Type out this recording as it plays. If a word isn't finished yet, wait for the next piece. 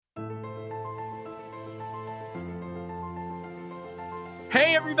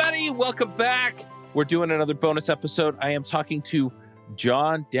Hey, everybody. Welcome back. We're doing another bonus episode. I am talking to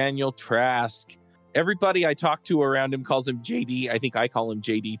John Daniel Trask. Everybody I talk to around him calls him JD. I think I call him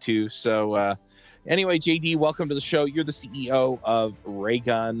JD too. So anyway, JD, welcome to the show. You're the CEO of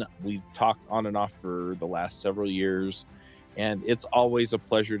Raygun. We've talked on and off for the last several years, and it's always a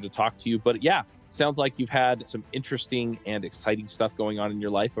pleasure to talk to you. But yeah, sounds like you've had some interesting and exciting stuff going on in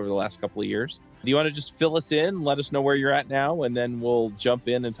your life over the last couple of years. Do you want to just fill us in, let us know where you're at now, and then we'll jump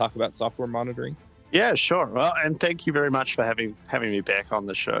in and talk about software monitoring? Yeah, sure. Well, and thank you very much for having me back on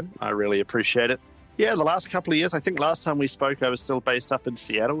the show. I really appreciate it. Yeah, the last couple of years, I think last time we spoke, I was still based up in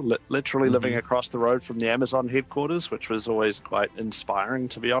Seattle, literally living across the road from the Amazon headquarters, which was always quite inspiring,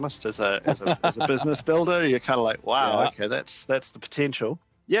 to be honest. As a business builder, you're kind of like, wow, okay, that's the potential.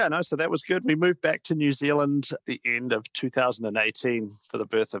 Yeah, no, so that was good. We moved back to New Zealand at the end of 2018 for the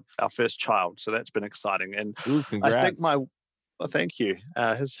birth of our first child. So that's been exciting. And Ooh, congrats. I think well, thank you.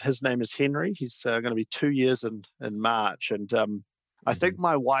 His name is Henry. He's going to be 2 years in March. And I think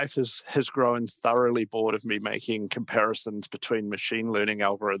my wife has grown thoroughly bored of me making comparisons between machine learning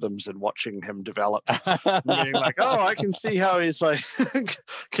algorithms and watching him develop. Being like, oh, I can see how he's like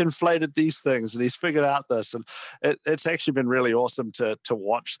conflated these things and he's figured out this. And it's actually been really awesome to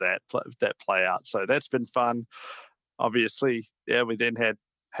watch that play out. So that's been fun. Obviously, yeah, we then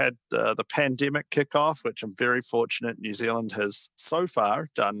had the pandemic kick off, which I'm very fortunate New Zealand has so far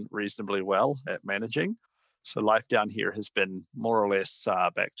done reasonably well at managing. So life down here has been more or less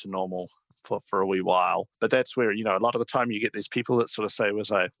back to normal for a wee while. But that's where, a lot of the time you get these people that sort of say,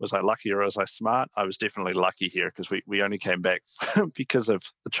 was I lucky or was I smart? I was definitely lucky here because we only came back because of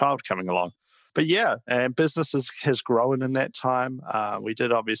the child coming along. But yeah, and business has grown in that time. We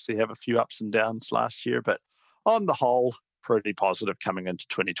did obviously have a few ups and downs last year, but on the whole, pretty positive coming into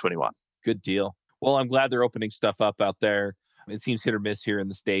 2021. Good deal. Well, I'm glad they're opening stuff up out there. It seems hit or miss here in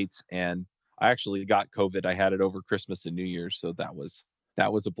the States, and I actually got COVID. I had it over Christmas and New Year's, so that was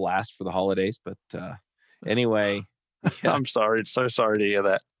a blast for the holidays. But anyway, yeah. I'm sorry. So sorry to hear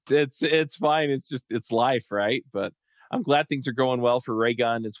that. It's fine. It's life, right? But I'm glad things are going well for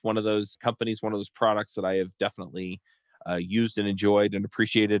Raygun. It's one of those companies, one of those products that I have definitely used and enjoyed and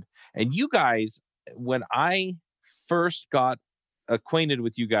appreciated. And you guys, when I first got acquainted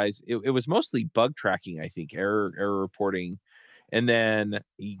with you guys, it was mostly bug tracking, I think, error reporting. And then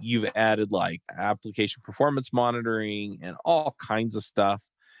you've added like application performance monitoring and all kinds of stuff.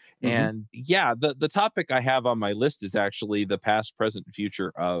 Mm-hmm. And yeah, the topic I have on my list is actually the past, present, and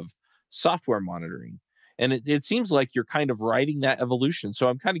future of software monitoring. And it seems like you're kind of riding that evolution. So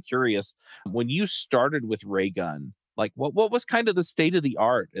I'm kind of curious, when you started with Raygun, like what was kind of the state of the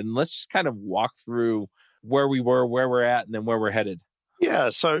art? And let's just kind of walk through where we were, where we're at, and then where we're headed. Yeah,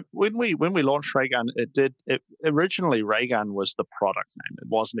 so when we launched Raygun, originally Raygun was the product name. It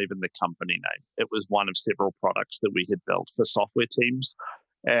wasn't even the company name. It was one of several products that we had built for software teams.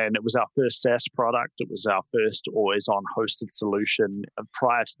 And it was our first SaaS product. It was our first always-on hosted solution. And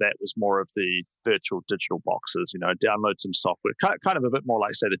prior to that was more of the virtual digital boxes, download some software, kind of a bit more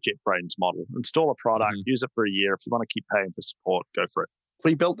like, say, the JetBrains model. Install a product, use it for a year. If you want to keep paying for support, go for it.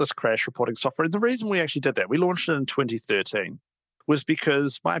 We built this crash reporting software. And the reason we actually did that, we launched it in 2013. Was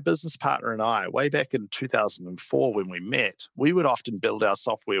because my business partner and I, way back in 2004 when we met, we would often build our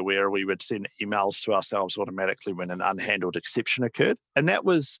software where we would send emails to ourselves automatically when an unhandled exception occurred. And that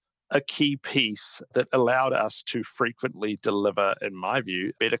was a key piece that allowed us to frequently deliver, in my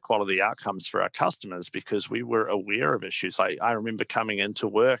view, better quality outcomes for our customers because we were aware of issues. I remember coming into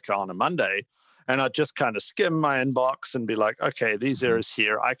work on a Monday and I'd just kind of skim my inbox and be like, okay, these errors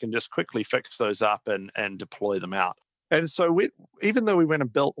here, I can just quickly fix those up and deploy them out. And so even though we went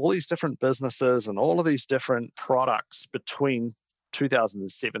and built all these different businesses and all of these different products between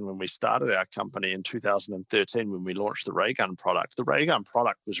 2007 when we started our company and 2013 when we launched the Raygun product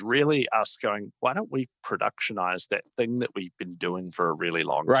was really us going, why don't we productionize that thing that we've been doing for a really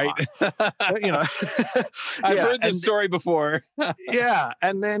long time? I've heard this story before. Yeah.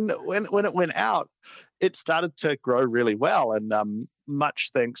 And then when it went out, it started to grow really well. And much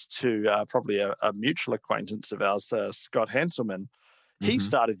thanks to probably a mutual acquaintance of ours, Scott Hanselman, he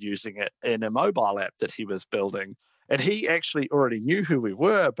started using it in a mobile app that he was building. And he actually already knew who we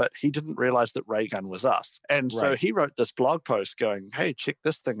were, but he didn't realize that Raygun was us. And so he wrote this blog post going, hey, check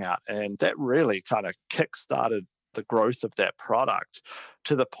this thing out. And that really kind of kickstarted the growth of that product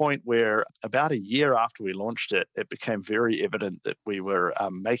to the point where about a year after we launched it, it became very evident that we were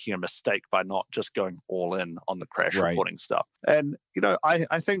making a mistake by not just going all in on the crash reporting stuff. And,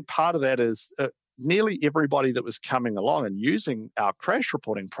 I think part of that is nearly everybody that was coming along and using our crash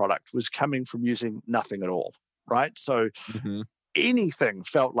reporting product was coming from using nothing at all. Right. So anything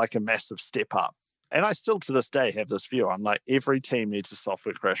felt like a massive step up. And I still to this day have this view. I'm like, every team needs a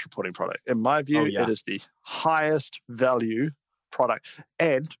software crash reporting product. In my view, it is the highest value product.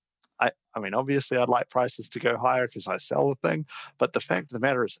 And I mean, obviously I'd like prices to go higher because I sell the thing. But the fact of the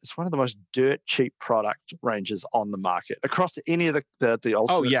matter is it's one of the most dirt cheap product ranges on the market across any of the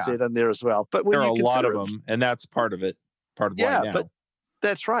ultimate set in there as well. But when there are you a lot of consider them, and that's part of it, part of why now. but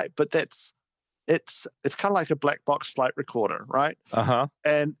that's right. But it's kind of like a black box flight recorder, right?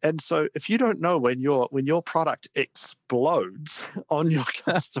 And so if you don't know when your product explodes on your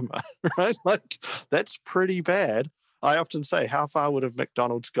customer, right? Like that's pretty bad. I often say, how far would have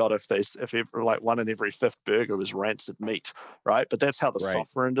McDonald's got if like one in every fifth burger was rancid meat, right? But that's how the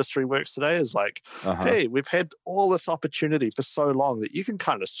software industry works today. Is like, hey, we've had all this opportunity for so long that you can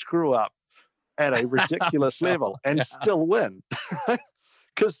kind of screw up at a ridiculous level and still win,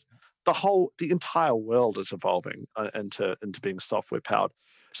 because the entire world is evolving into being software powered.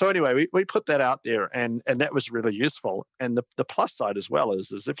 So anyway, we put that out there, and that was really useful. And the plus side as well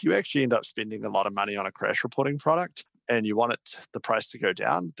is if you actually end up spending a lot of money on a crash reporting product and you want the price to go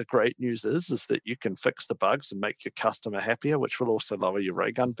down, the great news is that you can fix the bugs and make your customer happier, which will also lower your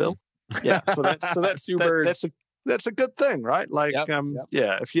ray gun bill. Yeah, so that's a good thing, right? Like,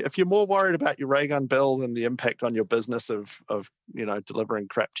 if you're more worried about your ray gun bill than the impact on your business of delivering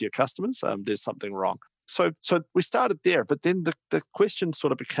crap to your customers, there's something wrong. So we started there, but then the question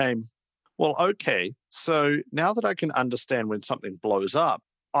sort of became, well, okay, so now that I can understand when something blows up,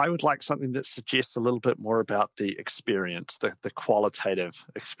 I would like something that suggests a little bit more about the experience, the qualitative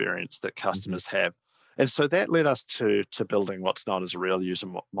experience that customers have. And so that led us to building what's known as a real user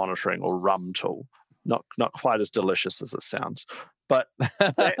monitoring, or RUM tool. Not quite as delicious as it sounds, but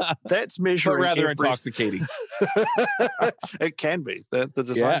that's measuring. But rather intoxicating. It can be. The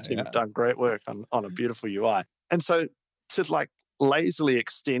design team have done great work on a beautiful UI. And so to like lazily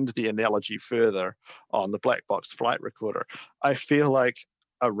extend the analogy further on the black box flight recorder, I feel like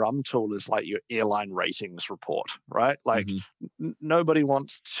a RUM tool is like your airline ratings report, right? Like nobody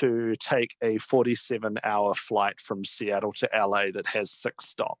wants to take a 47-hour flight from Seattle to LA that has 6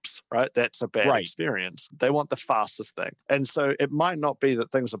 stops, right? That's a bad experience. They want the fastest thing. And so it might not be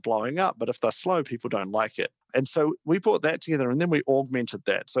that things are blowing up, but if they're slow, people don't like it. And so we brought that together, and then we augmented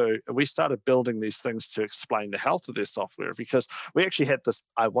that. So we started building these things to explain the health of their software, because we actually had this,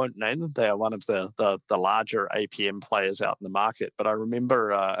 I won't name them, they are one of the larger APM players out in the market. But I remember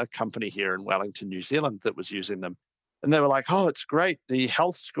a company here in Wellington, New Zealand that was using them. And they were like, oh, it's great. The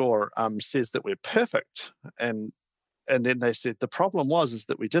health score says that we're perfect. And then they said the problem is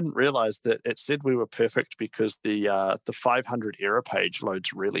that we didn't realize that it said we were perfect because the 500 error page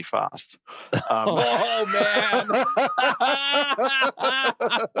loads really fast. Oh man!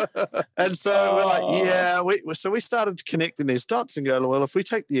 And so we're like, so we started connecting these dots and go, well, if we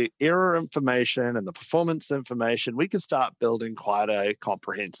take the error information and the performance information, we can start building quite a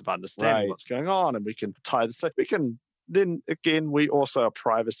comprehensive understanding of what's going on, and we can tie this. So we can. Then again, we also are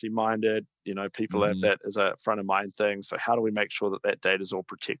privacy minded. People have that as a front of mind thing. So how do we make sure that data is all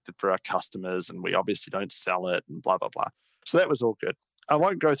protected for our customers, and we obviously don't sell it, and blah, blah, blah. So that was all good. I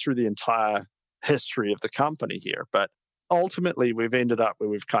won't go through the entire history of the company here, but ultimately we've ended up where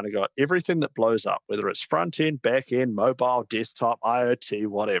we've kind of got everything that blows up, whether it's front end, back end, mobile, desktop, IoT,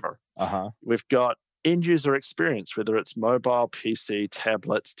 whatever. We've got end user experience, whether it's mobile, PC,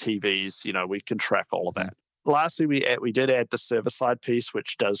 tablets, TVs, we can track all of that. Lastly, we did add the server-side piece,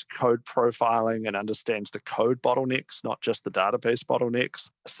 which does code profiling and understands the code bottlenecks, not just the database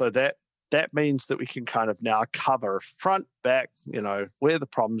bottlenecks. So that means that we can kind of now cover front, back, where the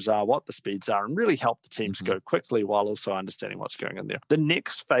problems are, what the speeds are, and really help the teams go quickly while also understanding what's going on there. The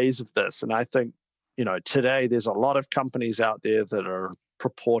next phase of this, and I think, today there's a lot of companies out there that are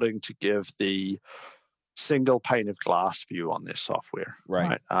purporting to give the single pane of glass view on their software.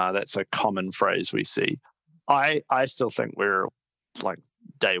 Right? That's a common phrase we see. I still think we're like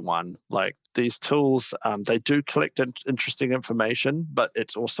day one. Like these tools, they do collect interesting information, but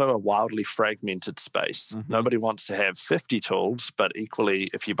it's also a wildly fragmented space. Nobody wants to have 50 tools, but equally,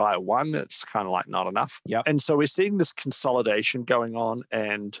 if you buy one, it's kind of like not enough. And so we're seeing this consolidation going on,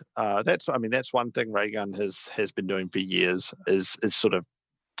 and that's one thing Raygun has been doing for years is sort of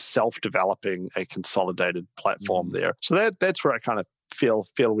self-developing a consolidated platform there. So that's where I kind of feel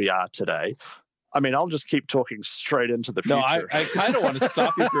we are today. I mean, I'll just keep talking straight into the future. No, I kind of want to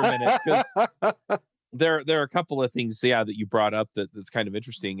stop you for a minute, because there are a couple of things, that you brought up that's kind of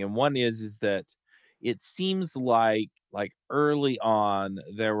interesting. And one is that it seems like early on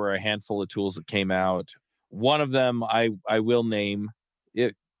there were a handful of tools that came out. One of them I will name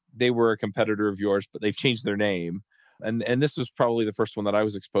it. They were a competitor of yours, but they've changed their name. And this was probably the first one that I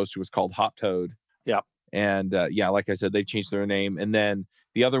was exposed to, was called Hot Toad. Yeah. And yeah, like I said, they changed their name. And then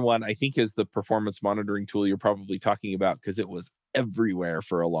the other one, I think, is the performance monitoring tool you're probably talking about, because it was everywhere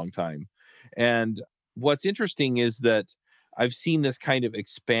for a long time. And what's interesting is that I've seen this kind of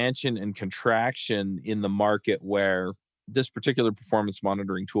expansion and contraction in the market where this particular performance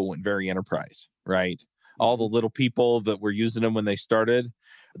monitoring tool went very enterprise, right? All the little people that were using them when they started,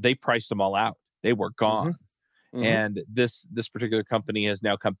 they priced them all out. They were gone. And this particular company has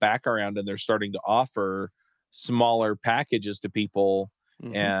now come back around, and they're starting to offer smaller packages to people.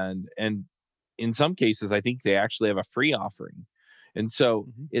 And in some cases, I think they actually have a free offering. And so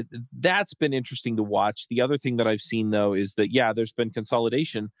that's been interesting to watch. The other thing that I've seen, though, is that, yeah, there's been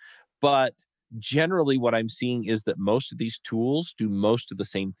consolidation, but generally what I'm seeing is that most of these tools do most of the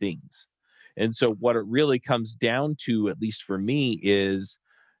same things. And so what it really comes down to, at least for me, is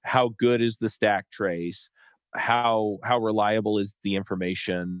how good is the stack trace? How reliable is the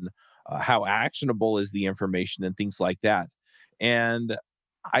information? How actionable is the information, and things like that. And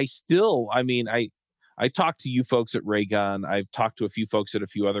I talked to you folks at Raygun. I've talked to a few folks at a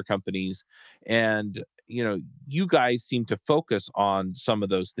few other companies, and you guys seem to focus on some of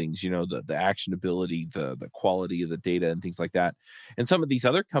those things. The actionability, the quality of the data, and things like that. And some of these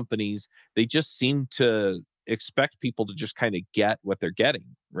other companies, they just seem to expect people to just kind of get what they're getting,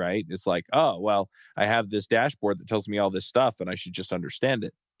 right? It's like, oh, well, I have this dashboard that tells me all this stuff, and I should just understand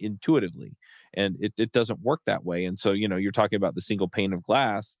it intuitively. And it doesn't work that way. And so, you're talking about the single pane of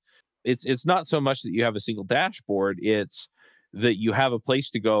glass. It's not so much that you have a single dashboard, it's that you have a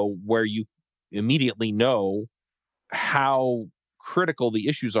place to go where you immediately know how critical the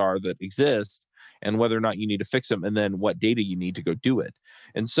issues are that exist, and whether or not you need to fix them, and then what data you need to go do it.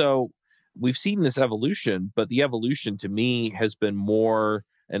 And so we've seen this evolution, but the evolution to me has been more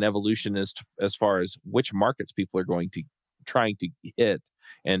an evolution as far as which markets people are trying to hit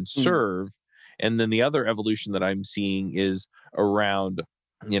and serve. And then the other evolution that I'm seeing is around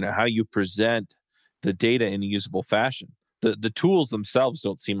how you present the data in a usable fashion. The tools themselves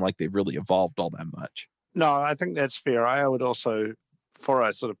don't seem like they've really evolved all that much. No, I think that's fair. I would also, before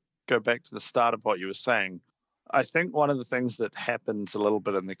I sort of go back to the start of what you were saying, I think one of the things that happens a little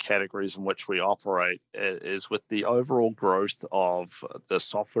bit in the categories in which we operate is with the overall growth of the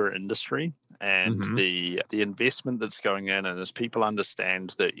software industry and the investment that's going in, and as people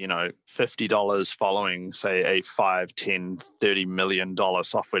understand that, $50 following, say, a $5, $10, $30 million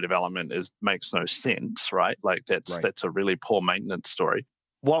software development makes no sense, right? Like that's a really poor maintenance story.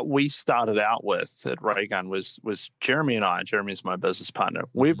 What we started out with at Raygun was Jeremy and I. Jeremy's my business partner.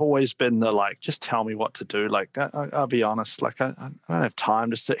 We've always been just tell me what to do. Like, I'll be honest, I don't have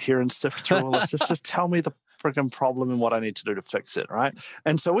time to sit here and sift through all this. Just tell me the frigging problem and what I need to do to fix it, right?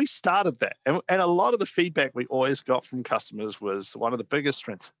 And so we started that. And a lot of the feedback we always got from customers was one of the biggest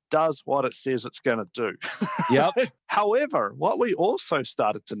strengths: does what it says it's going to do. Yep. However, what we also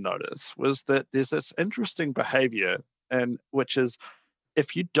started to notice was that there's this interesting behavior, and which is,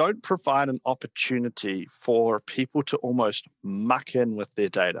 if you don't provide an opportunity for people to almost muck in with their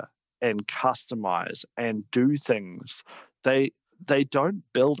data and customize and do things, they don't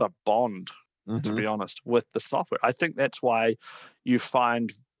build a bond, to be honest, with the software. I think that's why you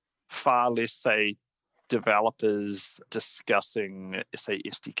find far less, say, developers discussing, say,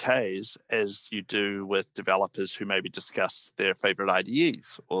 SDKs as you do with developers who maybe discuss their favorite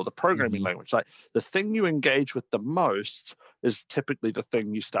IDEs or the programming language. Like, the thing you engage with the most is typically the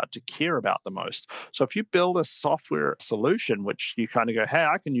thing you start to care about the most. So if you build a software solution, which you kind of go, hey,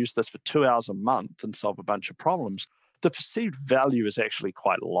 I can use this for 2 hours a month and solve a bunch of problems, the perceived value is actually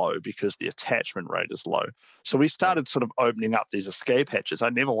quite low because the attachment rate is low. So we started sort of opening up these escape hatches. I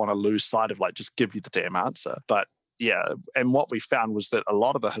never want to lose sight of just give you the damn answer. But yeah, and what we found was that a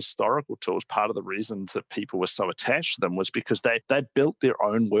lot of the historical tools, part of the reasons that people were so attached to them was because they'd built their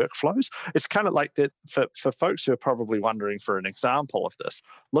own workflows. It's kind of like that for folks who are probably wondering for an example of this,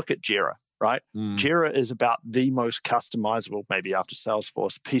 look at Jira, right? Jira is about the most customizable, maybe after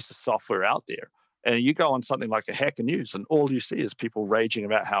Salesforce, piece of software out there. And you go on something like a Hacker News, and all you see is people raging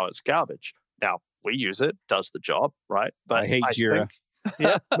about how it's garbage. Now, we use it, does the job, right? But I hate Jira.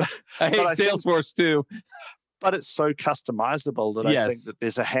 I hate Salesforce too. But it's so customizable that I think that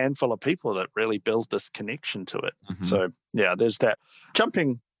there's a handful of people that really build this connection to it. So yeah, there's that.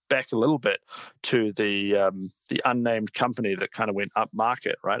 Jumping back a little bit to the unnamed company that kind of went up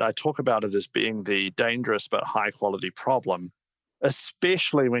market, right? I talk about it as being the dangerous but high quality problem,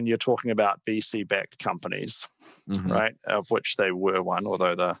 especially when you're talking about VC-backed companies, right? Of which they were one,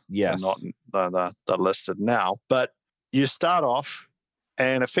 although they're not they're listed now. But you start off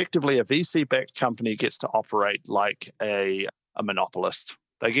And effectively, a VC-backed company gets to operate like a monopolist.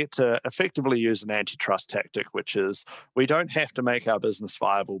 They get to effectively use an antitrust tactic, which is we don't have to make our business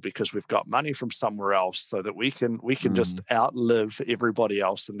viable because we've got money from somewhere else, so that we can just outlive everybody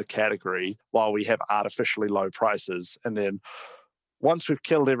else in the category while we have artificially low prices. And then once we've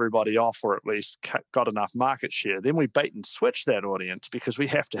killed everybody off, or at least got enough market share, then we bait and switch that audience because we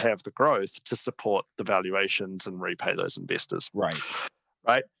have to have the growth to support the valuations and repay those investors. Right.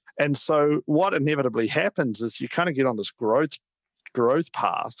 Right. And so what inevitably happens is you kind of get on this growth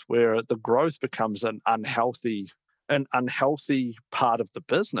path where the growth becomes an unhealthy part of the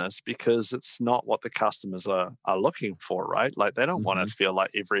business because it's not what the customers are looking for, right? Like they don't want to feel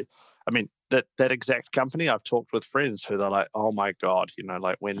like that exact company, I've talked with friends who they're like, oh my God,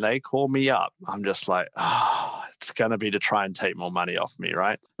 like when they call me up, I'm just like, it's going to be to try and take more money off me,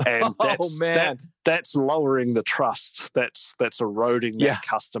 right? And that's lowering the trust. That's eroding that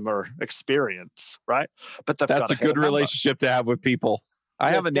customer experience, right? But that's a good relationship to have with people.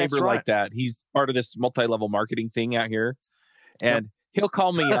 I have a neighbor like that. He's part of this multi-level marketing thing out here, and he'll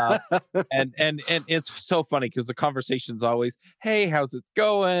call me up, and it's so funny because the conversation's always, "Hey, how's it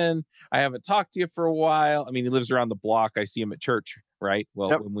going? I haven't talked to you for a while." I mean, he lives around the block. I see him at church, right? Well,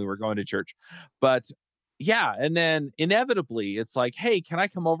 when we were going to church, but yeah, and then inevitably, it's like, "Hey, can I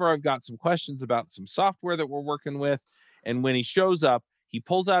come over? I've got some questions about some software that we're working with." And when he shows up, he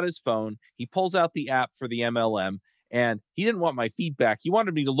pulls out his phone, he pulls out the app for the MLM. And he didn't want my feedback. He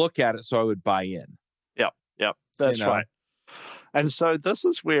wanted me to look at it so I would buy in. Yep, that's right. And so this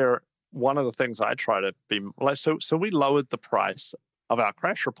is where one of the things I try to be like. So we lowered the price of our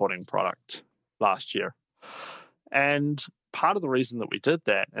crash reporting product last year, and part of the reason that we did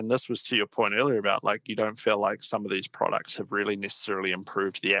that, and this was to your point earlier about like you don't feel like some of these products have really necessarily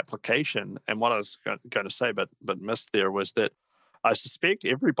improved the application. And what I was going to say, but missed there, was that I suspect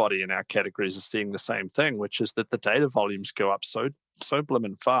everybody in our categories is seeing the same thing, which is that the data volumes go up so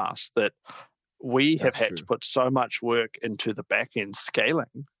blimmin' fast that we have had to put so much work into the back end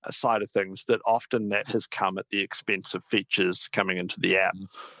scaling side of things that often that has come at the expense of features coming into the app.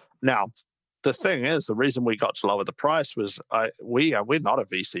 Now, the thing is, the reason we got to lower the price was we're not a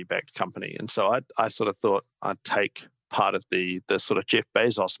VC backed company, and so I sort of thought I'd take part of the sort of Jeff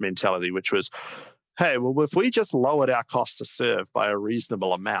Bezos mentality, which was, hey, well, if we just lowered our cost to serve by a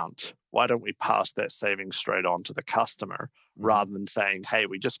reasonable amount, why don't we pass that saving straight on to the customer rather than saying, hey,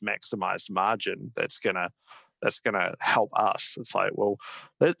 we just maximized margin that's gonna help us? It's like, well,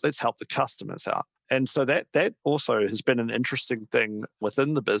 let's help the customers out. And so that also has been an interesting thing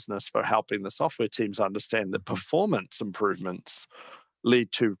within the business for helping the software teams understand that performance improvements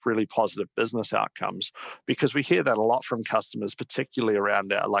lead to really positive business outcomes, because we hear that a lot from customers, particularly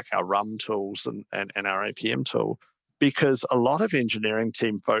around our RUM tools and our APM tool, because a lot of engineering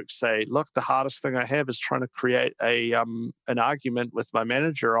team folks say, look, the hardest thing I have is trying to create an argument with my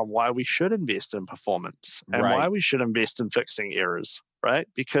manager on why we should invest in performance and why we should invest in fixing errors, right?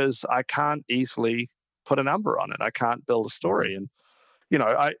 Because I can't easily put a number on it. I can't build a story. And,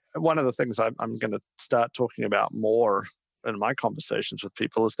 one of the things I'm going to start talking about more in my conversations with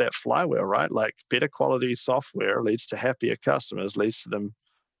people is that flywheel, right? Like better quality software leads to happier customers, leads to them,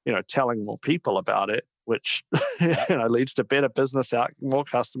 telling more people about it, which leads to better business out, more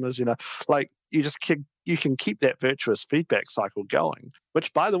customers. Like you can keep that virtuous feedback cycle going.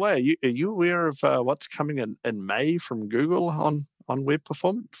 Which, by the way, are you aware of what's coming in May from Google on web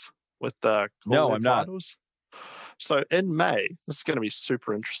performance with the No, I'm not. vitals? So in May, this is going to be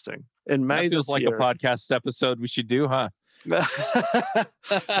super interesting. In May, that feels like a podcast episode we should do, huh?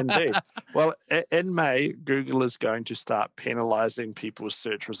 Indeed. Well, in May, Google is going to start penalizing people's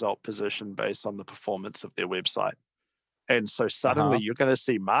search result position based on the performance of their website. And so suddenly you're going to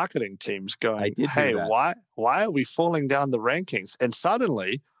see marketing teams going, hey, why are we falling down the rankings? And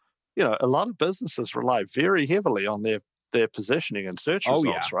suddenly, a lot of businesses rely very heavily on their positioning and search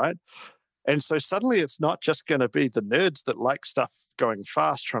results, right? And so suddenly it's not just going to be the nerds that like stuff going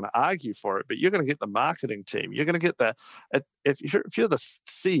fast trying to argue for it, but you're going to get the marketing team. You're going to get if you're the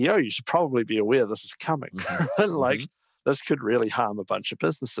CEO, you should probably be aware this is coming. This could really harm a bunch of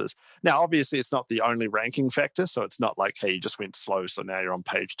businesses. Now, obviously, it's not the only ranking factor. So it's not like, hey, you just went slow, so now you're on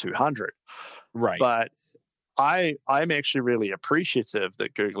page 200. Right. But I'm actually really appreciative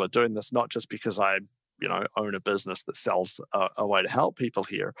that Google are doing this, not just because I own a business that sells a way to help people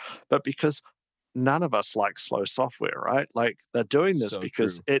here, but because none of us like slow software, right? Like they're doing this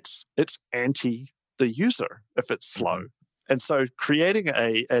because it's anti the user if it's slow. And so creating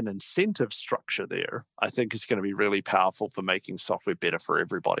an incentive structure there, I think, is going to be really powerful for making software better for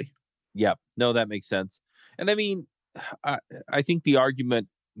everybody. Yep. No, that makes sense. And I mean, I, I think the argument,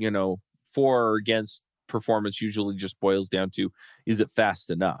 for or against performance usually just boils down to, is it fast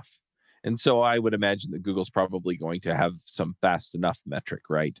enough? And so I would imagine that Google's probably going to have some fast enough metric,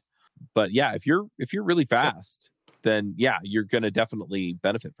 right? But yeah, if you're really Yep. fast, then yeah, you're going to definitely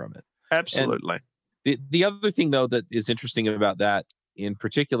benefit from it. And Absolutely. the other thing though that is interesting about that in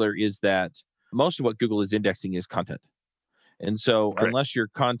particular is that most of what Google is indexing is content. And so Correct. unless your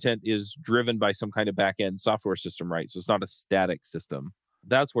content is driven by some kind of back end software system, right? So it's not a static system.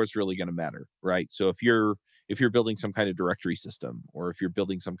 That's where it's really going to matter, right? So if you're building some kind of directory system, or if you're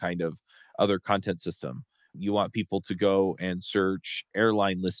building some kind of other content system, you want people to go and search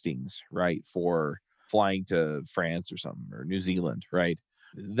airline listings, right? For flying to France or something, or New Zealand, right?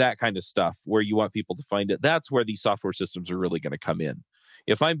 That kind of stuff where you want people to find it. That's where these software systems are really going to come in.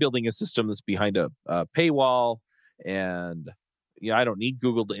 If I'm building a system that's behind a paywall, and I don't need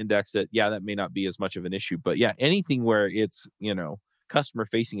Google to index it, yeah, that may not be as much of an issue. But yeah, anything where it's customer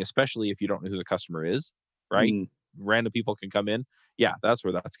facing, especially if you don't know who the customer is, right? Mm. Random people can come in. Yeah, that's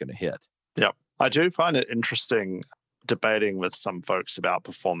where that's going to hit. Yep. I do find it interesting debating with some folks about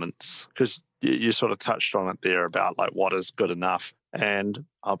performance, because you sort of touched on it there about like what is good enough. And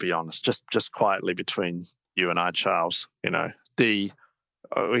I'll be honest, just quietly between you and I, Charles, the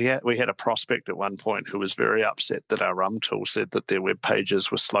we had a prospect at one point who was very upset that our rum tool said that their web pages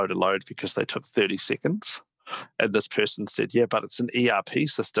were slow to load because they took 30 seconds. And this person said, yeah, but it's an ERP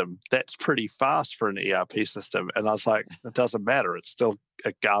system. That's pretty fast for an ERP system. And I was like, it doesn't matter. It's still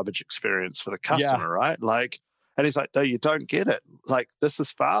a garbage experience for the Yeah. customer, right? Like, and he's like, no, you don't get it. Like, this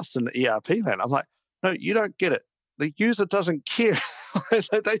is fast in the ERP land. I'm like, no, you don't get it. The user doesn't care.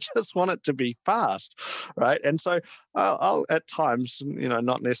 They just want it to be fast, right? And so I'll at times,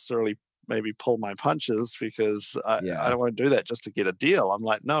 not necessarily maybe pull my punches, because I Yeah. don't want to do that just to get a deal. I'm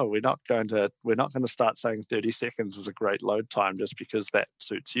like, no, we're not going to start saying 30 seconds is a great load time just because that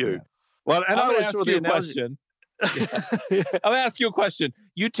suits you. Yeah. Well, and I'm I going to always ask saw you the a analogy. question. Yeah. I'm going to ask you a question.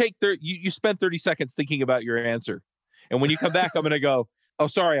 You spend 30 seconds thinking about your answer. And when you come back, I'm going to go, oh,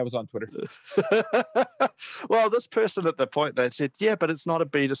 sorry, I was on Twitter. Well, this person at the point, they said, yeah, but it's not a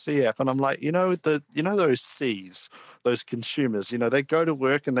B2C app. And I'm like, those C's, those consumers, they go to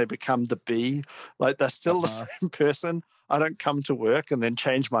work and they become the B, like they're still the Uh-huh. same person. I don't come to work and then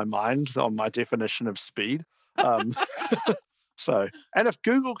change my mind on my definition of speed. Um, so, and if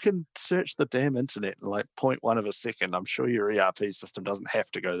Google can search the damn internet in like point 0.1 of a second, I'm sure your ERP system doesn't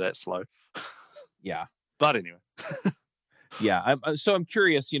have to go that slow. Yeah. But anyway. Yeah. I'm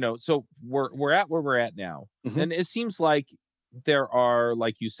curious, so we're at where we're at now. Mhm. And it seems like there are,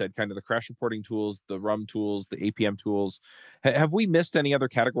 like you said, kind of the crash reporting tools, the rum tools, the APM tools. Have we missed any other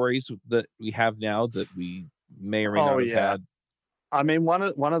categories that we have now that we may or may Oh not have yeah. had? I mean, one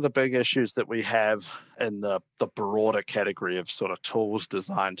of the big issues that we have in the broader category of sort of tools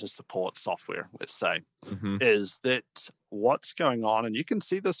designed to support software, let's say, Hmm. is that what's going on, and you can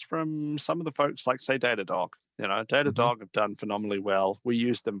see this from some of the folks like say Datadog. Hmm. Datadog have done phenomenally well. We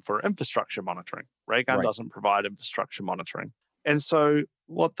use them for infrastructure monitoring. Raygun Right. doesn't provide infrastructure monitoring. And so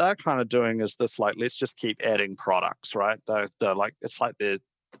what they're kind of doing is this, like, let's just keep adding products, right? They're like, it's like they're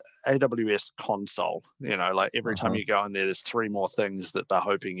AWS console. Like every time Uh-huh. you go in there, there's three more things that they're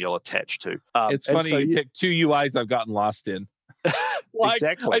hoping you'll attach to. It's And funny so you you picked two UIs I've gotten lost in. Like I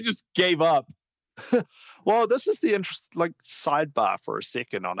exactly. just gave up. Well, this is the interest, like sidebar for a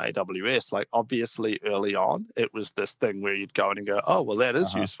second on AWS. Like obviously early on, it was this thing where you'd go in and go, oh, well, that is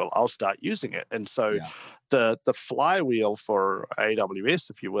Uh-huh. useful. I'll start using it. And so Yeah. the flywheel for AWS,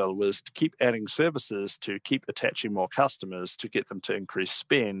 if you will, was to keep adding services, to keep attaching more customers, to get them to increase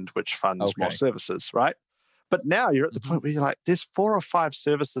spend, which funds more Okay. services, right? But now you're at the Hmm. point where you're like, there's 4 or 5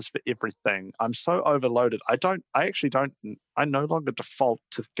 services for everything. I'm so overloaded. I no longer default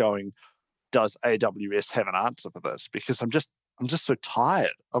to going, does AWS have an answer for this? Because I'm just so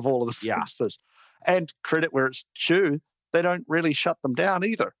tired of all of the Yeah. services. And credit where it's due, they don't really shut them down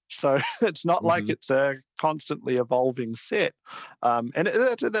either. So it's not like Hmm. it's a constantly evolving set. And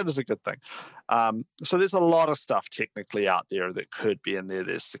that is a good thing. So there's a lot of stuff technically out there that could be in there.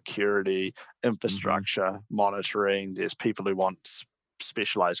 There's security, Hmm. infrastructure, monitoring. There's people who want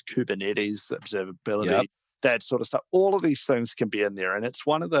specialized Kubernetes Yep. observability, that sort of stuff. All of these things can be in there. And it's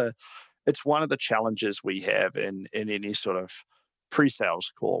one of the challenges we have in any sort of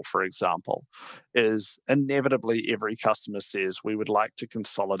pre-sales call, for example, is inevitably every customer says, we would like to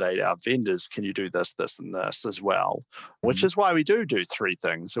consolidate our vendors. Can you do this, and this as well? Which Hmm. is why we do 3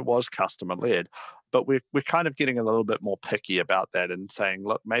 things. It was customer led, but we're kind of getting a little bit more picky about that and saying,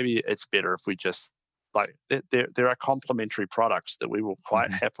 look, maybe it's better if we just like there are complementary products that we will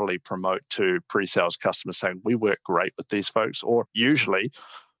quite happily promote to pre-sales customers, saying we work great with these folks, or usually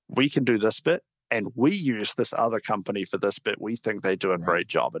we can do this bit and we use this other company for this bit. We think they do a great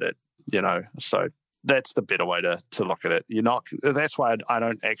job at it, so that's the better way to look at it. That's why I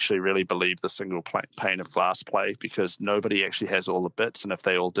don't actually really believe the single pane of glass play, because nobody actually has all the bits, and if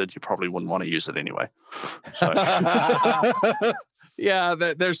they all did, you probably wouldn't want to use it anyway. So. Yeah,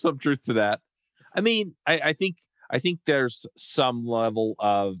 there's some truth to that. I mean, I think there's some level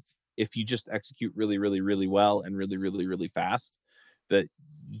of, if you just execute really, really, really well and really, really, really fast, that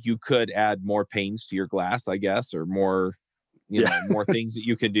you could add more panes to your glass, I guess, or more, more things that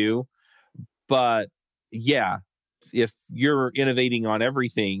you can do. But yeah, if you're innovating on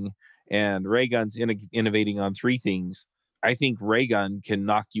everything and Raygun's innovating on 3 things, I think Raygun can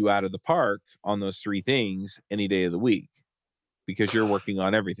knock you out of the park on those 3 things any day of the week, because you're working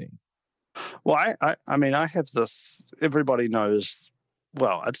on everything. Well, I mean, I have this, everybody knows,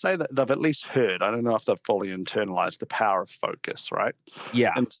 well, I'd say that they've at least heard, I don't know if they've fully internalized the power of focus, right?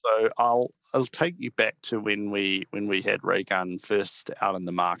 Yeah. And so I'll take you back to when we had Raygun first out in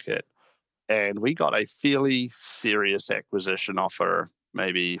the market, and we got a fairly serious acquisition offer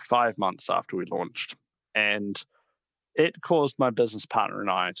maybe 5 months after we launched. And it caused my business partner and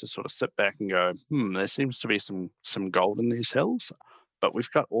I to sort of sit back and go, there seems to be some gold in these hills, but we've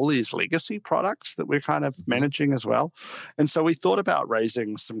got all these legacy products that we're kind of managing as well. And so we thought about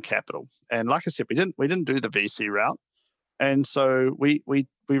raising some capital. And like I said, we didn't do the VC route. And so we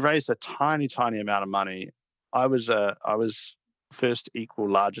raised a tiny amount of money. I was first equal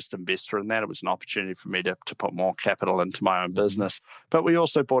largest investor in that. It was an opportunity for me to put more capital into my own business. But we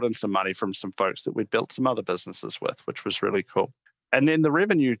also brought in some money from some folks that we'd built some other businesses with, which was really cool. And then the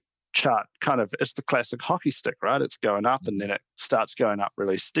revenue chart it's the classic hockey stick, right? It's going up and then it starts going up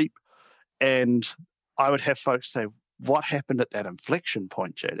really steep. And I would have folks say, what happened at that inflection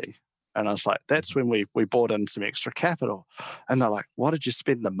point, JD? And I was like, that's when we brought in some extra capital. And they're like, what did you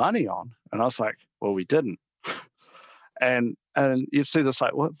spend the money on? And I was like, well, we didn't. And you'd see this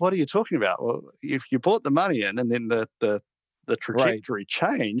like, what are you talking about? Well, if you brought the money in and then the trajectory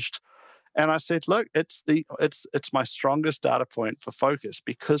changed. And I said, look, it's my strongest data point for focus,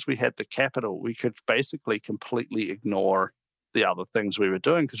 because we had the capital. We could basically completely ignore the other things we were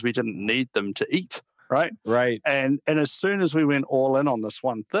doing because we didn't need them to eat. Right. And as soon as we went all in on this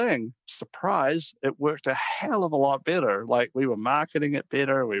one thing, surprise, it worked a hell of a lot better. Like, we were marketing it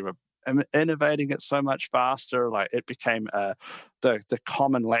better. We were innovating it so much faster. Like, it became the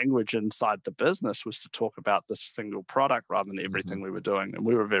common language inside the business was to talk about this single product rather than everything we were doing. And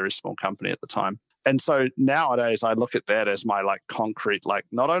we were a very small company at the time. And so nowadays I look at that as my concrete,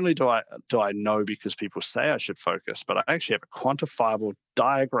 not only do I know because people say I should focus, but I actually have a quantifiable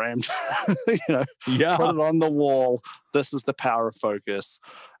diagram, put it on the wall. This is the power of focus.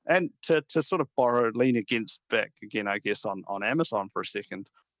 And to sort of lean against back again, I guess, on Amazon for a second,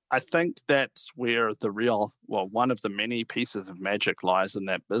 I think that's where one of the many pieces of magic lies in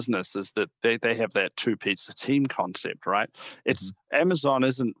that business, is that they have that 2-pizza team concept, right? It's Amazon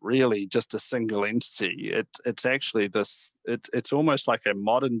isn't really just a single entity. It's actually it's almost like a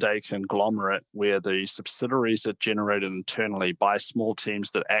modern day conglomerate where the subsidiaries are generated internally by small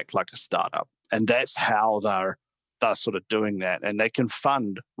teams that act like a startup. And that's how they're sort of doing that. And they can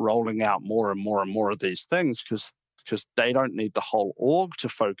fund rolling out more and more and more of these things because they don't need the whole org to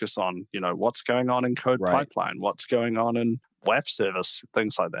focus on, what's going on in code pipeline, what's going on in WAF service,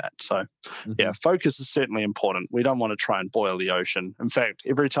 things like that. So, focus is certainly important. We don't want to try and boil the ocean. In fact,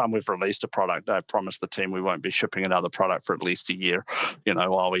 every time we've released a product, I promised the team we won't be shipping another product for at least a year,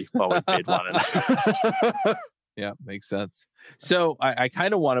 while we bed one in. Yeah, makes sense. So I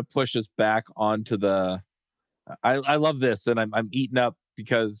kind of want to push us back onto I love this, and I'm eating up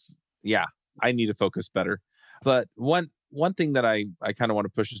because, I need to focus better. But one thing that I kind of want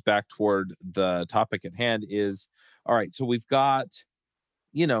to push us back toward the topic at hand is, all right, so we've got,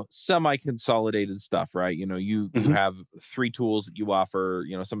 semi-consolidated stuff, right? You have 3 tools that you offer.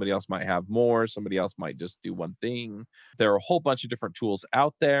 Somebody else might have more. Somebody else might just do one thing. There are a whole bunch of different tools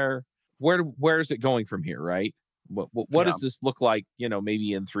out there. Where is it going from here, right? What does this look like,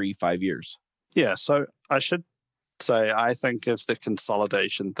 maybe in 3-5 years? Yeah, so I should say, I think if the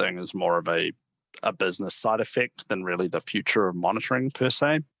consolidation thing is more of a business side effect than really the future of monitoring per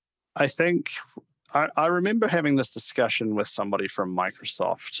se. I think I remember having this discussion with somebody from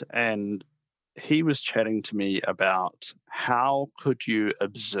Microsoft, and he was chatting to me about how could you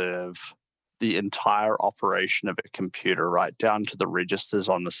observe the entire operation of a computer, right down to the registers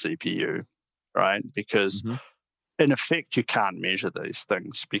on the CPU, right? Because in effect, you can't measure these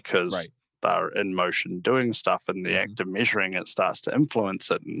things because they're in motion doing stuff, and the act of measuring it starts to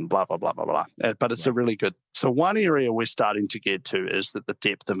influence it, and blah, blah, blah, blah, blah. But it's a really good. So one area we're starting to get to is that the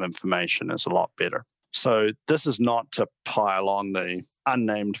depth of information is a lot better. So this is not to pile on the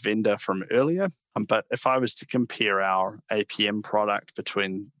unnamed vendor from earlier, but if I was to compare our APM product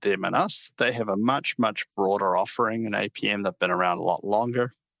between them and us, they have a much, much broader offering in APM. They've been around a lot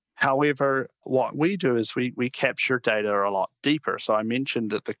longer. However, what we do is we capture data a lot deeper. So I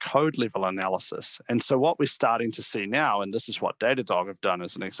mentioned at the code level analysis. And so what we're starting to see now, and this is what Datadog have done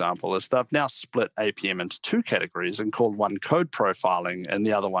as an example, is they've now split APM into two categories and called one code profiling and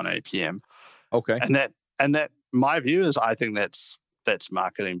the other one APM. Okay. And that my view is I think that's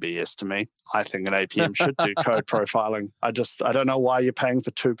marketing BS to me. I think an APM should do code profiling. I don't know why you're paying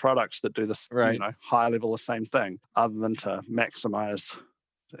for two products that do this, high level the same thing, other than to maximize,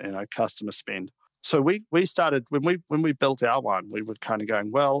 customer spend. So we started when we built our one, we were kind of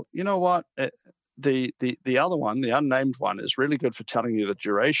going, well, you know what? The other one, the unnamed one, is really good for telling you the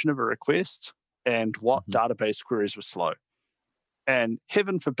duration of a request and what database queries were slow. And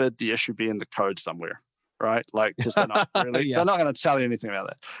heaven forbid the issue be in the code somewhere, right? Like, because they're not really, they're not going to tell you anything about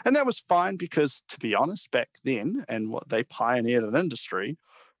that. And that was fine because, to be honest, back then, and what they pioneered an industry,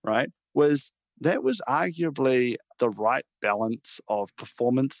 right, was arguably the right balance of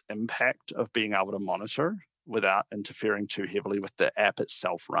performance impact of being able to monitor without interfering too heavily with the app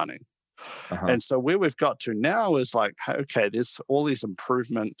itself running. And so where we've got to now is like, okay, there's all these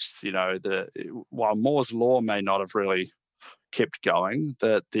improvements, while Moore's law may not have really kept going,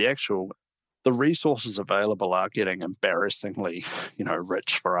 the resources available are getting embarrassingly,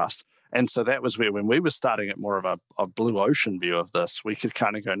 rich for us. And so that was where, when we were starting at more of a blue ocean view of this, we could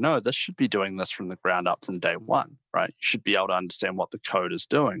kind of go, no, this should be doing this from the ground up from day one, right? You should be able to understand what the code is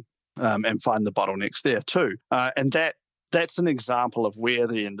doing and find the bottlenecks there too. And that's an example of where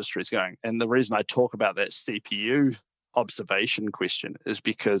the industry is going. And the reason I talk about that CPU observation question is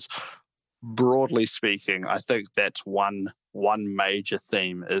because, broadly speaking, I think that's one major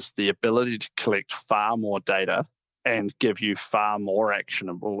theme is the ability to collect far more data and give you far more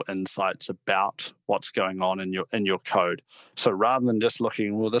actionable insights about what's going on in your code. So rather than just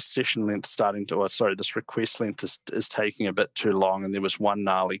looking, well, this session length this request length is taking a bit too long, and there was one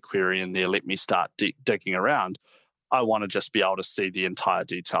gnarly query in there, let me start digging around. I want to just be able to see the entire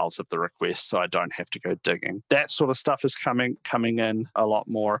details of the request so I don't have to go digging. That sort of stuff is coming in a lot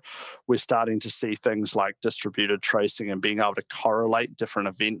more. We're starting to see things like distributed tracing and being able to correlate different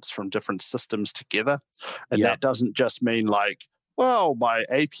events from different systems together. And that doesn't just mean like, well, my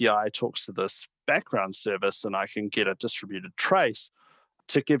API talks to this background service and I can get a distributed trace.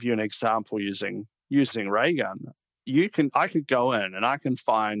 To give you an example using Raygun, I could go in and I can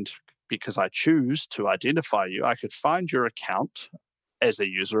find, because I choose to identify you, I could find your account as a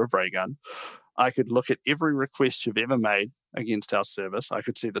user of Raygun. I could look at every request you've ever made against our service. I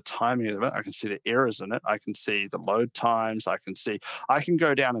could see the timing of it. I can see the errors in it. I can see the load times. I can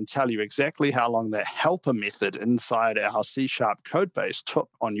go down and tell you exactly how long that helper method inside our C# code base took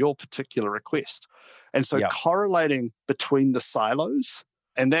on your particular request. And so correlating between the silos,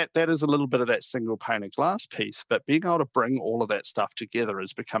 and that is a little bit of that single pane of glass piece, but being able to bring all of that stuff together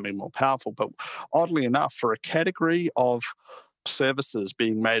is becoming more powerful. But oddly enough, for a category of services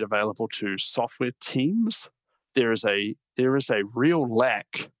being made available to software teams, there is a real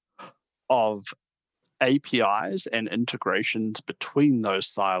lack of APIs and integrations between those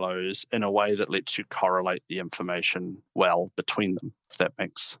silos in a way that lets you correlate the information well between them, if that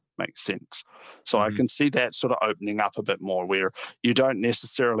makes sense. So I can see that sort of opening up a bit more, where you don't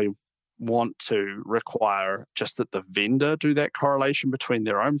necessarily want to require just that the vendor do that correlation between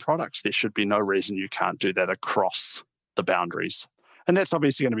their own products. There should be no reason you can't do that across the boundaries. And that's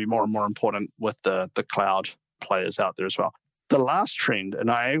obviously going to be more and more important with the cloud players out there as well. The last trend,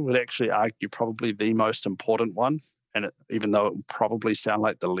 and I would actually argue probably the most important one, and even though it would probably sound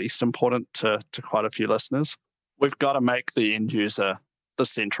like the least important to quite a few listeners, we've got to make the end user the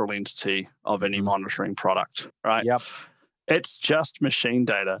central entity of any monitoring product, right? Yep. It's just machine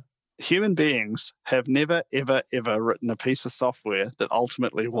data. Human beings have never, ever, ever written a piece of software that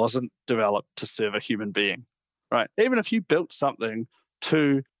ultimately wasn't developed to serve a human being, right? Even if you built something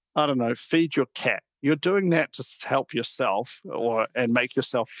to, I don't know, feed your cat, you're doing that to help yourself and make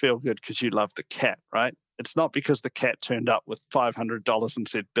yourself feel good because you love the cat, right? It's not because the cat turned up with $500 and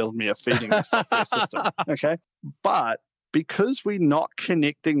said, build me a feeding software system, okay? But because we're not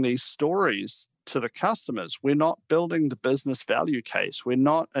connecting these stories to the customers, we're not building the business value case. We're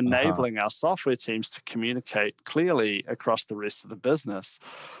not enabling our software teams to communicate clearly across the rest of the business.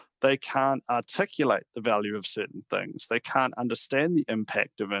 they can't articulate the value of certain things. They can't understand the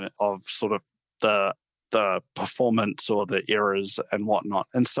impact of sort of the performance or the errors and whatnot.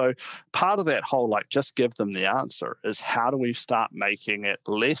 And so part of that whole just give them the answer is how do we start making it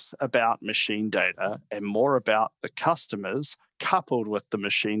less about machine data and more about the customers coupled with the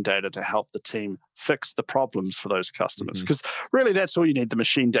machine data to help the team fix the problems for those customers. Because really that's all you need the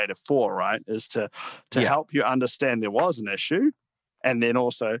machine data for, right? Is to help you understand there was an issue, and then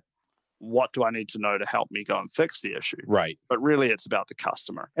also what do I need to know to help me go and fix the issue? Right. But really, it's about the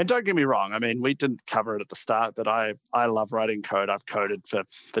customer. And don't get me wrong. I mean, we didn't cover it at the start, but I love writing code. I've coded for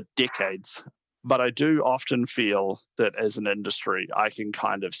decades. But I do often feel that as an industry, I can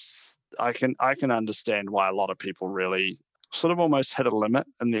understand why a lot of people really sort of almost hit a limit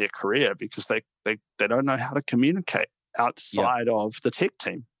in their career because they don't know how to communicate outside of the tech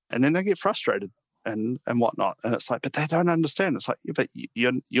team. And then they get frustrated and whatnot. And it's like, but they don't understand. It's like, yeah, but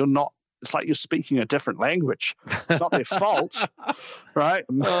you're not. It's like you're speaking a different language. It's not their fault, right?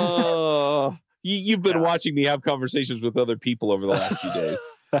 Oh, you've been watching me have conversations with other people over the last few days.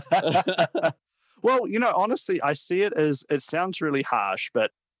 Well, honestly, I see it as, it sounds really harsh, but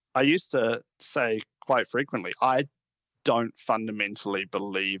I used to say quite frequently, I don't fundamentally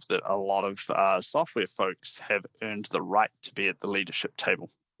believe that a lot of software folks have earned the right to be at the leadership table.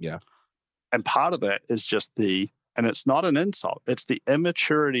 Yeah. And part of that is just and it's not an insult, it's the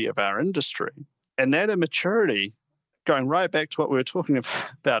immaturity of our industry. And that immaturity, going right back to what we were talking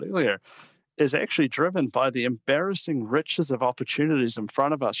about earlier, is actually driven by the embarrassing riches of opportunities in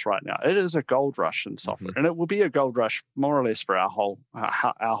front of us right now. It is a gold rush in software, and it will be a gold rush more or less for our whole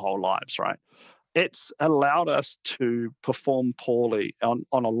lives, right? It's allowed us to perform poorly on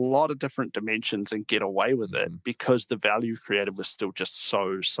a lot of different dimensions and get away with it because the value created was still just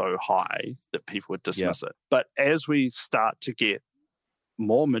so high that people would dismiss it. But as we start to get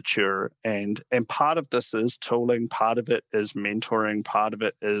more mature, and part of this is tooling, part of it is mentoring, part of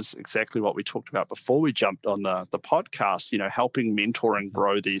it is exactly what we talked about before we jumped on the podcast, helping mentor and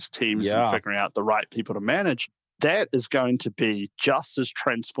grow these teams and figuring out the right people to manage. That is going to be just as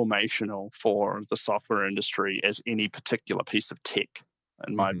transformational for the software industry as any particular piece of tech,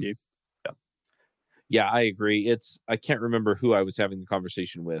 in my view. Yeah, I agree. I can't remember who I was having the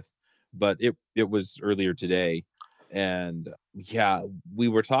conversation with, but it was earlier today. And we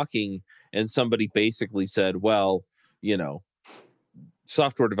were talking and somebody basically said, well,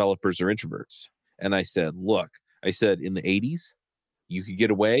 software developers are introverts. And I said, look, in the 80s, you could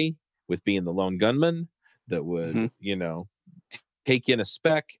get away with being the lone gunman that would, take in a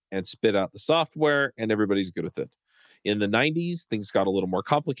spec and spit out the software, and everybody's good with it. In the 90s, things got a little more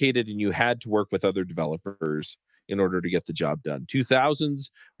complicated, and you had to work with other developers in order to get the job done.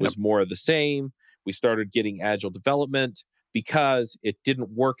 2000s was more of the same. We started getting agile development because it didn't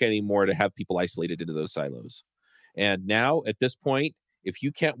work anymore to have people isolated into those silos. And now, at this point, if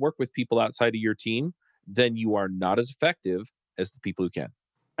you can't work with people outside of your team, then you are not as effective as the people who can.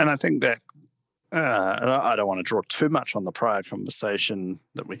 And I think that I don't want to draw too much on the prior conversation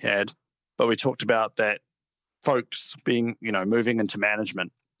that we had, but we talked about that folks being, moving into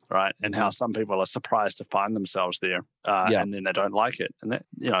management, right? And how some people are surprised to find themselves there, and then they don't like it. And that,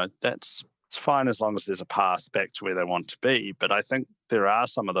 that's fine as long as there's a path back to where they want to be. But I think there are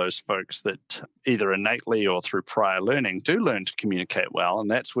some of those folks that either innately or through prior learning do learn to communicate well. And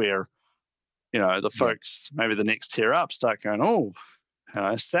that's where, the folks, maybe the next tier up, start going, oh,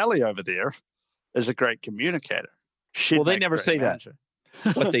 Sally over there is a great communicator. Well, they never say manager.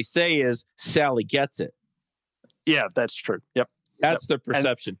 That. What they say is Sally gets it. Yeah, that's true. Yep. That's the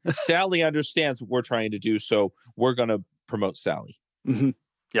perception. Sally understands what we're trying to do, so we're going to promote Sally.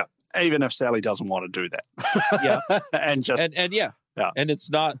 Yeah. Even if Sally doesn't want to do that. And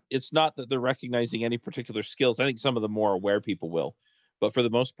it's not that they're recognizing any particular skills. I think some of the more aware people will. But for the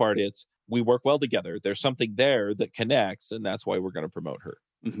most part, it's we work well together. There's something there that connects, and that's why we're going to promote her.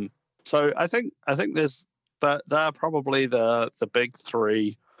 So I think there's that are probably the big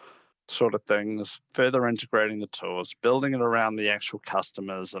three sort of things: further integrating the tools, building it around the actual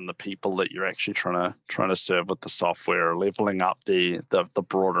customers and the people that you're actually trying to serve with the software, leveling up the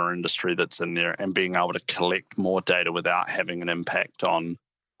broader industry that's in there, and being able to collect more data without having an impact on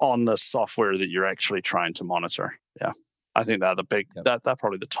the software that you're actually trying to monitor. Yeah. I think they're the big, they're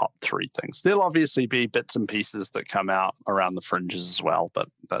probably the top three things. There'll obviously be bits and pieces that come out around the fringes as well, but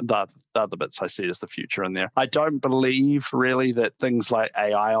they're the bits I see as the future in there. I don't believe really that things like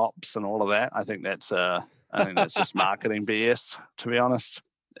AI ops and all of that, I think that's just marketing BS, to be honest.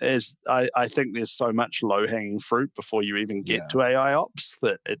 I think there's so much low-hanging fruit before you even get to AI ops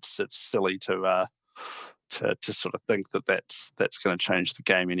that it's silly to to sort of think that that's going to change the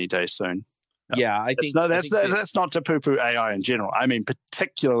game any day soon. Yeah, That's not to poo-poo AI in general. I mean,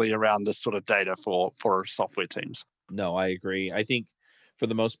 particularly around this sort of data for software teams. No, I agree. I think for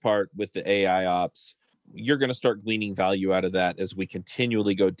the most part with the AI ops, you're going to start gleaning value out of that as we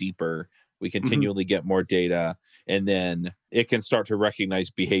continually go deeper. We continually get more data, and then it can start to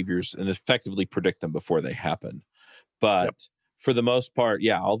recognize behaviors and effectively predict them before they happen. But for the most part,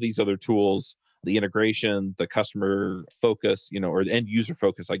 yeah, all these other tools, the integration, the customer focus, or the end user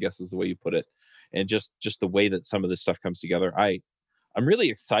focus, I guess is the way you put it, and just the way that some of this stuff comes together, I'm really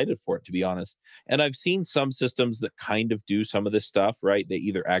excited for it, to be honest. And I've seen some systems that kind of do some of this stuff, right? They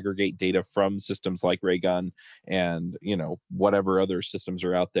either aggregate data from systems like Raygun and, whatever other systems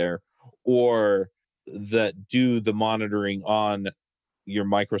are out there, or that do the monitoring on your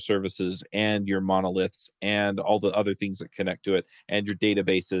microservices and your monoliths and all the other things that connect to it and your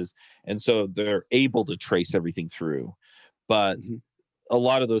databases. And so they're able to trace everything through. But a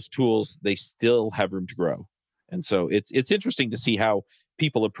lot of those tools, they still have room to grow. And so it's interesting to see how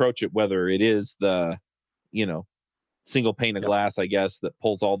people approach it, whether it is the, single pane of glass, I guess, that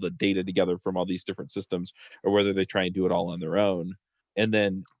pulls all the data together from all these different systems, or whether they try and do it all on their own. And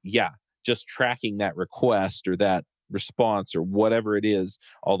then, just tracking that request or that response or whatever it is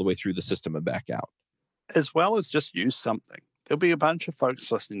all the way through the system and back out. As well as just use something. There'll be a bunch of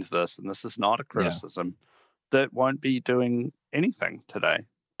folks listening to this, and this is not a criticism, that won't be doing anything today.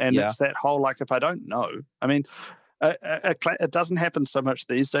 And it's that whole, like, if I don't know, I mean, it doesn't happen so much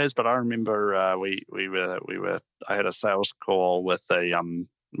these days, but I remember I had a sales call with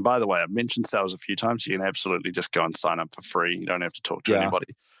by the way, I've mentioned sales a few times. You can absolutely just go and sign up for free. You don't have to talk to anybody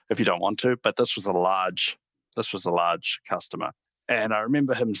if you don't want to. But this was a large customer. And I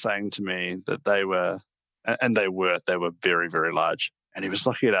remember him saying to me that they were very, very large. And he was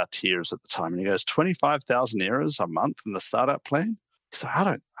looking at our tiers at the time, and he goes, 25,000 errors a month in the startup plan. So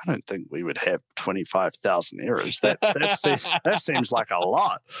I don't think we would have 25,000 errors. That seems like a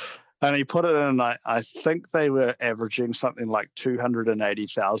lot. And he put it in, I think they were averaging something like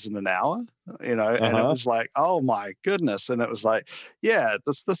 280,000 an hour, and it was like, oh my goodness. And it was like,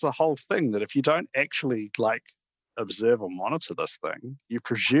 this is a whole thing that if you don't actually like observe or monitor this thing, you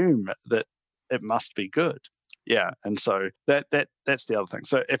presume that it must be good. Yeah. And so that's the other thing.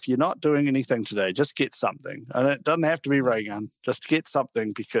 So if you're not doing anything today, just get something. And it doesn't have to be Raygun. Just get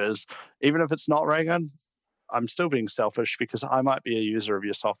something, because even if it's not Raygun, I'm still being selfish because I might be a user of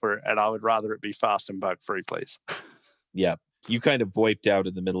your software and I would rather it be fast and bug free, please. Yeah. You kind of wiped out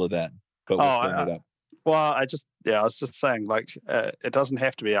in the middle of that, but we'll clean it up. Well, I was just saying, like, it doesn't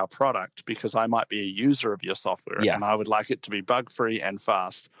have to be our product, because I might be a user of your software and I would like it to be bug free and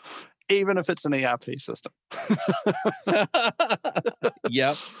fast, even if it's an ERP system.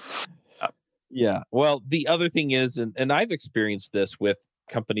 Yep. Yeah. Well, the other thing is, and I've experienced this with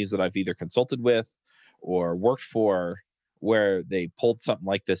companies that I've either consulted with or worked for, where they pulled something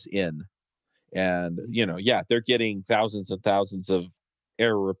like this in, and they're getting thousands and thousands of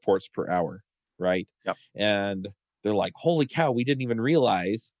error reports per hour, right? Yep. And they're like, holy cow, we didn't even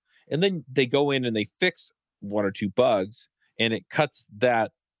realize. And then they go in and they fix one or two bugs, and it cuts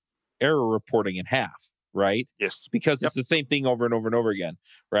that error reporting in half, right? Yes. Because it's the same thing over and over and over again,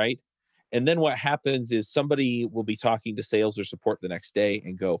 right? And then what happens is somebody will be talking to sales or support the next day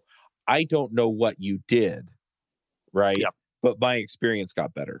and go, I don't know what you did, right? Yep. But my experience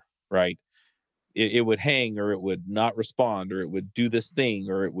got better, right? It would hang, or it would not respond, or it would do this thing,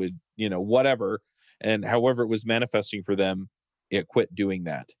 or it would, whatever. And however it was manifesting for them, it quit doing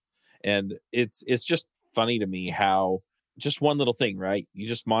that. And it's just funny to me how just one little thing, right? You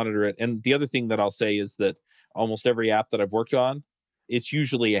just monitor it. And the other thing that I'll say is that almost every app that I've worked on, it's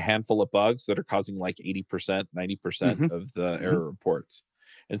usually a handful of bugs that are causing like 80%, 90% of the error reports.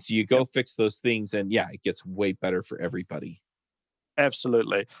 And so you go fix those things, and it gets way better for everybody.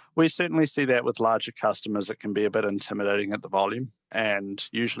 Absolutely. We certainly see that with larger customers. It can be a bit intimidating at the volume. And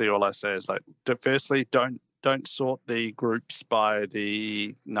usually all I say is, like, firstly, don't sort the groups by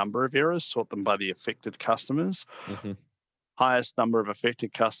the number of errors, sort them by the affected customers. Highest number of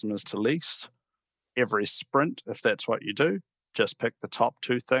affected customers to least. Every sprint, if that's what you do, just pick the top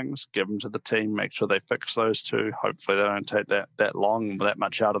two things, give them to the team, make sure they fix those two. Hopefully they don't take that long, that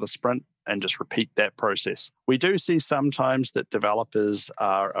much out of the sprint, and just repeat that process. We do see sometimes that developers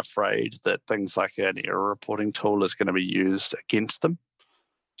are afraid that things like an error reporting tool is going to be used against them.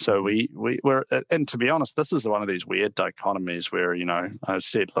 So we're, and to be honest, this is one of these weird dichotomies where, I've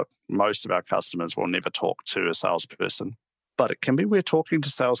said, look, most of our customers will never talk to a salesperson. But it can be where talking to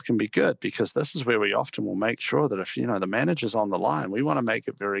sales can be good, because this is where we often will make sure that if, the manager's on the line, we want to make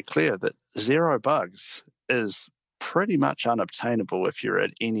it very clear that 0 bugs is pretty much unobtainable if you're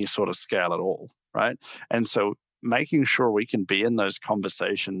at any sort of scale at all, right? And so making sure we can be in those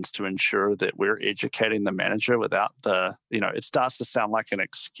conversations to ensure that we're educating the manager without it starts to sound like an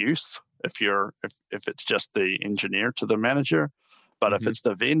excuse if it's just the engineer to the manager. But if Mhm. it's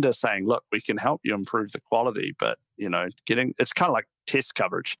the vendor saying, look, we can help you improve the quality, but it's kind of like test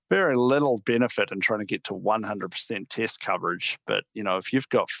coverage. Very little benefit in trying to get to 100% test coverage. But if you've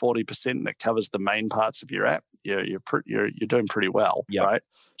got 40% that covers the main parts of your app, you're doing pretty well, Yep. right?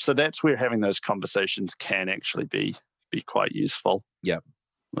 So that's where having those conversations can actually be quite useful. Yep.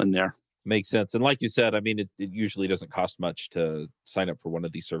 In there. Makes sense. And like you said, I mean, it usually doesn't cost much to sign up for one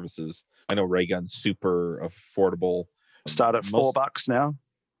of these services. I know Raygun's super affordable. Start at $4 now.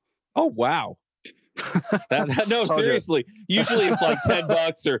 Oh, wow. No, Told you. seriously. Usually it's like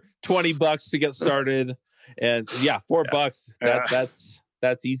 $10 or $20 to get started. And yeah, $4.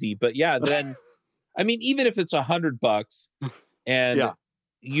 That's easy. But yeah, then I mean, even if it's $100 and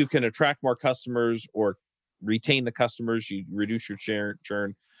you can attract more customers or retain the customers, you reduce your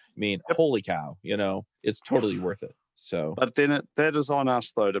churn. I mean, holy cow, it's totally worth it. So, but then that is on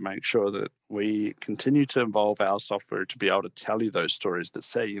us, though, to make sure that we continue to evolve our software to be able to tell you those stories that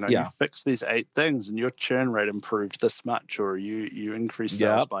say, you fix these 8 things and your churn rate improved this much, or you increased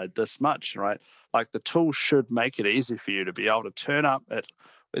sales by this much, right? Like the tool should make it easy for you to be able to turn up at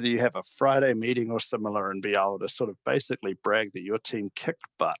whether you have a Friday meeting or similar and be able to sort of basically brag that your team kicked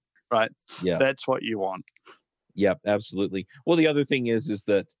butt, right? Yeah. That's what you want. Yep, absolutely. Well, the other thing is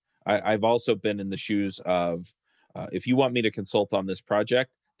that I've also been in the shoes of, if you want me to consult on this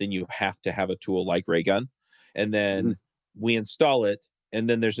project, then you have to have a tool like Raygun, and then we install it, and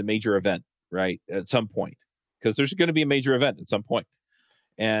then there's a major event, right, at some point, because there's going to be a major event at some point,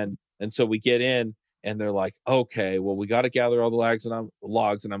 and so we get in, and they're like, okay, well, we got to gather all the logs,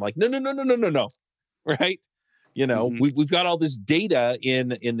 and I'm like, no, right? We've got all this data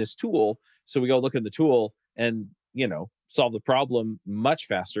in this tool, so we go look in the tool and solve the problem much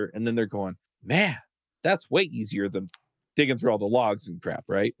faster, and then they're going, man, that's way easier than digging through all the logs and crap,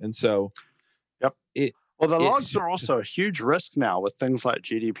 right? And so, the logs are also a huge risk now with things like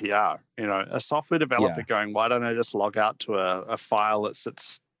GDPR. A software developer going, why don't I just log out to a file that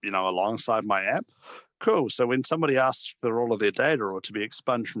sits, alongside my app? Cool. So when somebody asks for all of their data or to be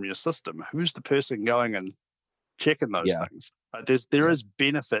expunged from your system, who's the person going and checking those things? There is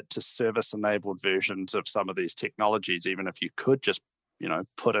benefit to service-enabled versions of some of these technologies, even if you could just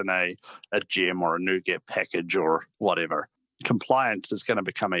put in a gem or a NuGet package or whatever. Compliance is going to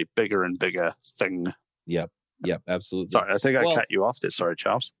become a bigger and bigger thing. Yep, absolutely. Sorry, I think I cut you off there. Sorry,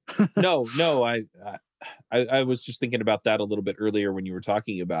 Charles. No, I was just thinking about that a little bit earlier when you were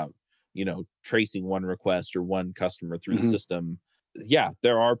talking about, tracing one request or one customer through the system. Yeah,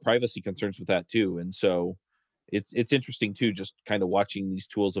 there are privacy concerns with that too. And so it's interesting too, just kind of watching these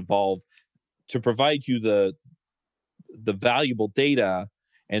tools evolve to provide you the valuable data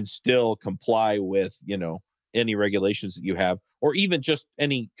and still comply with, any regulations that you have, or even just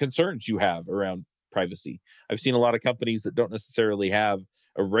any concerns you have around privacy. I've seen a lot of companies that don't necessarily have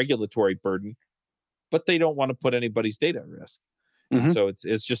a regulatory burden, but they don't want to put anybody's data at risk. So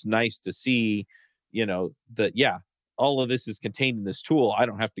it's just nice to see, that, all of this is contained in this tool. I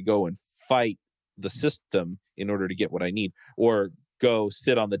don't have to go and fight the system in order to get what I need, or go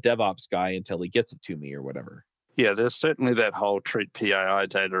sit on the DevOps guy until he gets it to me or whatever. Yeah, there's certainly that whole treat PII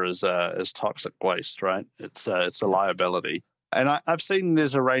data as toxic waste, right? It's a liability. And I've seen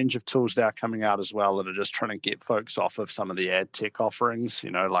there's a range of tools now coming out as well that are just trying to get folks off of some of the ad tech offerings,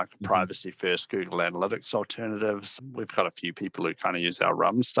 like privacy first Google Analytics alternatives. We've got a few people who kind of use our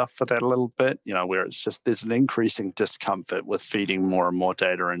RUM stuff for that a little bit, where it's just there's an increasing discomfort with feeding more and more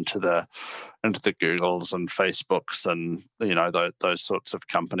data into the Googles and Facebooks and, those sorts of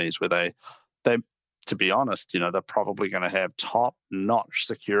companies where they to be honest, they're probably going to have top-notch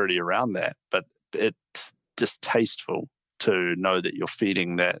security around that, but it's distasteful to know that you're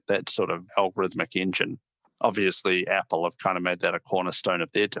feeding that sort of algorithmic engine. Obviously, Apple have kind of made that a cornerstone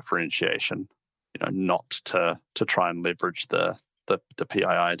of their differentiation, not to try and leverage the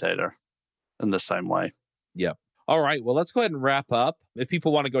PII data in the same way. Yep. All right. Well, let's go ahead and wrap up. If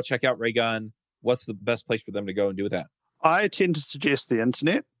people want to go check out Raygun, what's the best place for them to go and do that? I tend to suggest the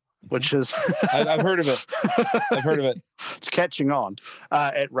internet, which is... I've heard of it. It's catching on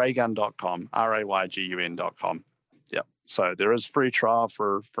at raygun.com, raygun.com. Yep. So there is free trial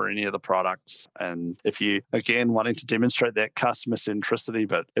for any of the products. And if you, again, wanting to demonstrate that customer centricity,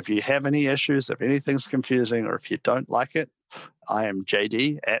 but if you have any issues, if anything's confusing, or if you don't like it, I am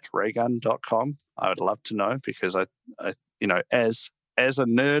JD at raygun.com. I would love to know, because I as a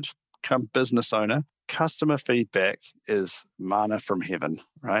nerd come business owner, customer feedback is manna from heaven,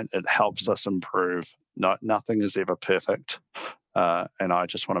 right? It helps us improve. Nothing is ever perfect. And I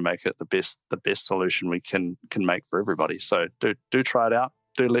just want to make it the best solution we can make for everybody. So do try it out.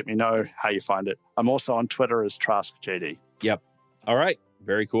 Do let me know how you find it. I'm also on Twitter as TraskJD. Yep. All right.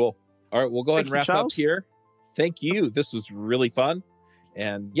 Very cool. All right. We'll go ahead and wrap up Charles. here. Thank you. This was really fun.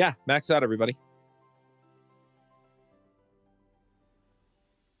 And yeah, max out, everybody.